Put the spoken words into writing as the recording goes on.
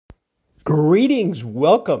Greetings,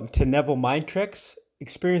 welcome to Neville Mind Tricks.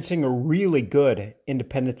 Experiencing a really good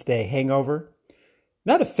Independence Day hangover.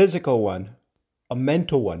 Not a physical one, a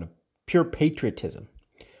mental one, pure patriotism.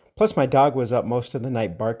 Plus, my dog was up most of the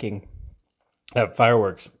night barking at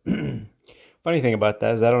fireworks. Funny thing about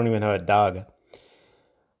that is I don't even have a dog.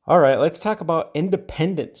 All right, let's talk about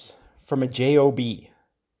independence from a job.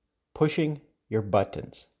 Pushing your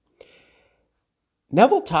buttons.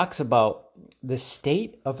 Neville talks about the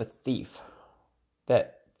state of a thief,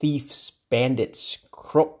 that thieves, bandits,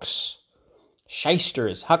 crooks,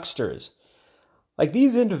 shysters, hucksters, like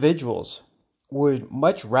these individuals would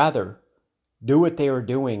much rather do what they were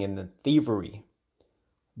doing in the thievery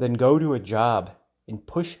than go to a job and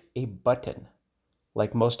push a button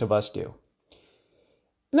like most of us do.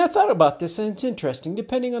 And I thought about this, and it's interesting,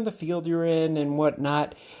 depending on the field you're in and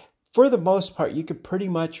whatnot. For the most part, you could pretty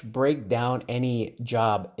much break down any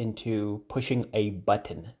job into pushing a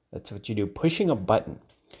button. That's what you do, pushing a button.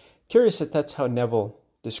 Curious if that's how Neville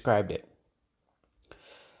described it.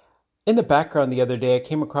 In the background the other day, I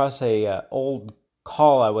came across a old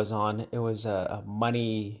call I was on. It was a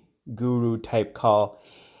money guru type call,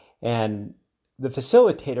 and the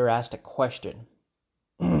facilitator asked a question.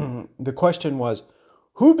 The question was,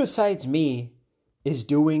 who besides me is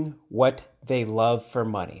doing what they love for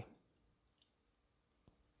money?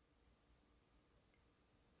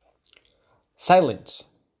 Silence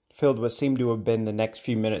filled what seemed to have been the next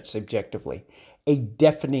few minutes subjectively. A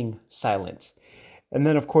deafening silence. And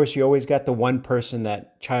then, of course, you always got the one person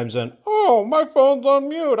that chimes in, "Oh, my phone's on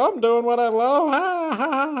mute. I'm doing what I love. Ha, ha,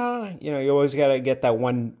 ha, ha." You know, you always got to get that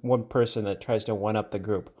one person that tries to one-up the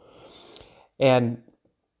group. And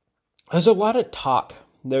there's a lot of talk.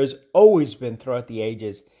 There's always been throughout the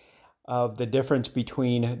ages of the difference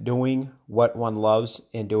between doing what one loves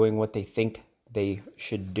and doing what they think they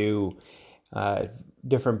should do.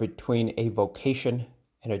 Different between a vocation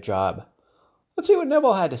and a job. Let's see what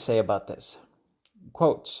Neville had to say about this.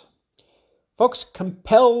 Quotes. Folks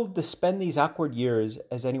compelled to spend these awkward years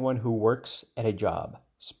as anyone who works at a job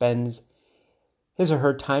spends his or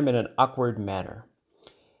her time in an awkward manner.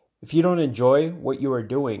 If you don't enjoy what you are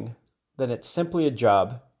doing, then it's simply a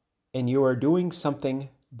job and you are doing something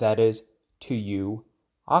that is, to you,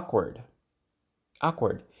 awkward.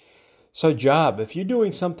 Awkward. So job, if you're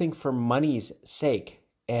doing something for money's sake,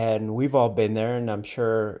 and we've all been there, and I'm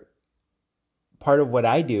sure part of what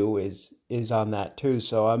I do is on that too,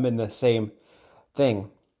 so I'm in the same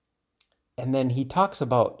thing. And then he talks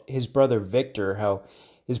about his brother Victor, how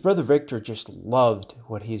his brother Victor just loved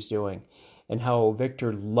what he's doing, and how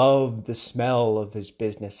Victor loved the smell of his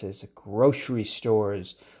businesses, the grocery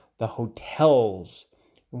stores, the hotels,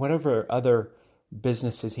 whatever other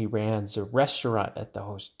businesses he ran, the restaurant at the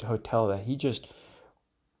hotel, that he just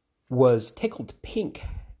was tickled pink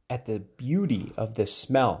at the beauty of this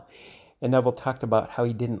smell. And Neville talked about how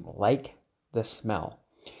he didn't like the smell.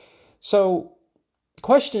 So the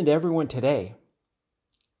question to everyone today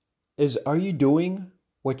is, are you doing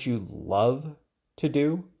what you love to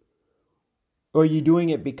do? Or are you doing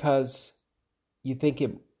it because you think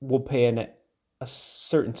it will pay in a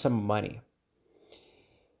certain sum of money?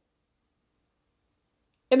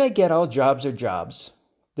 And I get all jobs are jobs.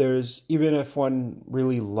 Even if one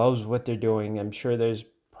really loves what they're doing, I'm sure there's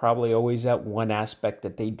probably always that one aspect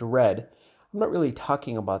that they dread. I'm not really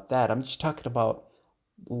talking about that. I'm just talking about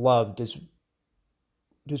love. Does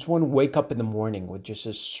one wake up in the morning with just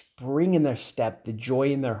a spring in their step, the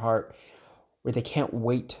joy in their heart, where they can't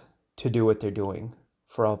wait to do what they're doing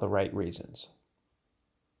for all the right reasons?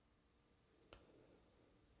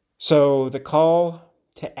 So the call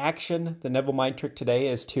to action, the Neville Mind Trick today,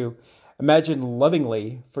 is to imagine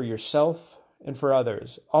lovingly for yourself and for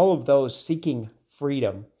others, all of those seeking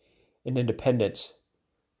freedom and independence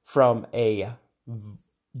from a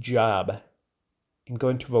job and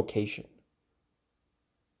going to vocation.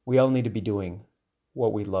 We all need to be doing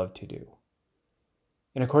what we love to do.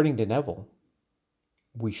 And according to Neville,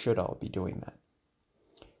 we should all be doing that.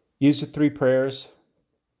 Use the 3 prayers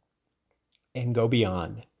and go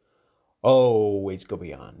beyond. Always go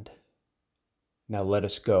beyond. Now let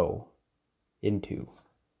us go into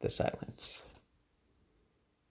the silence.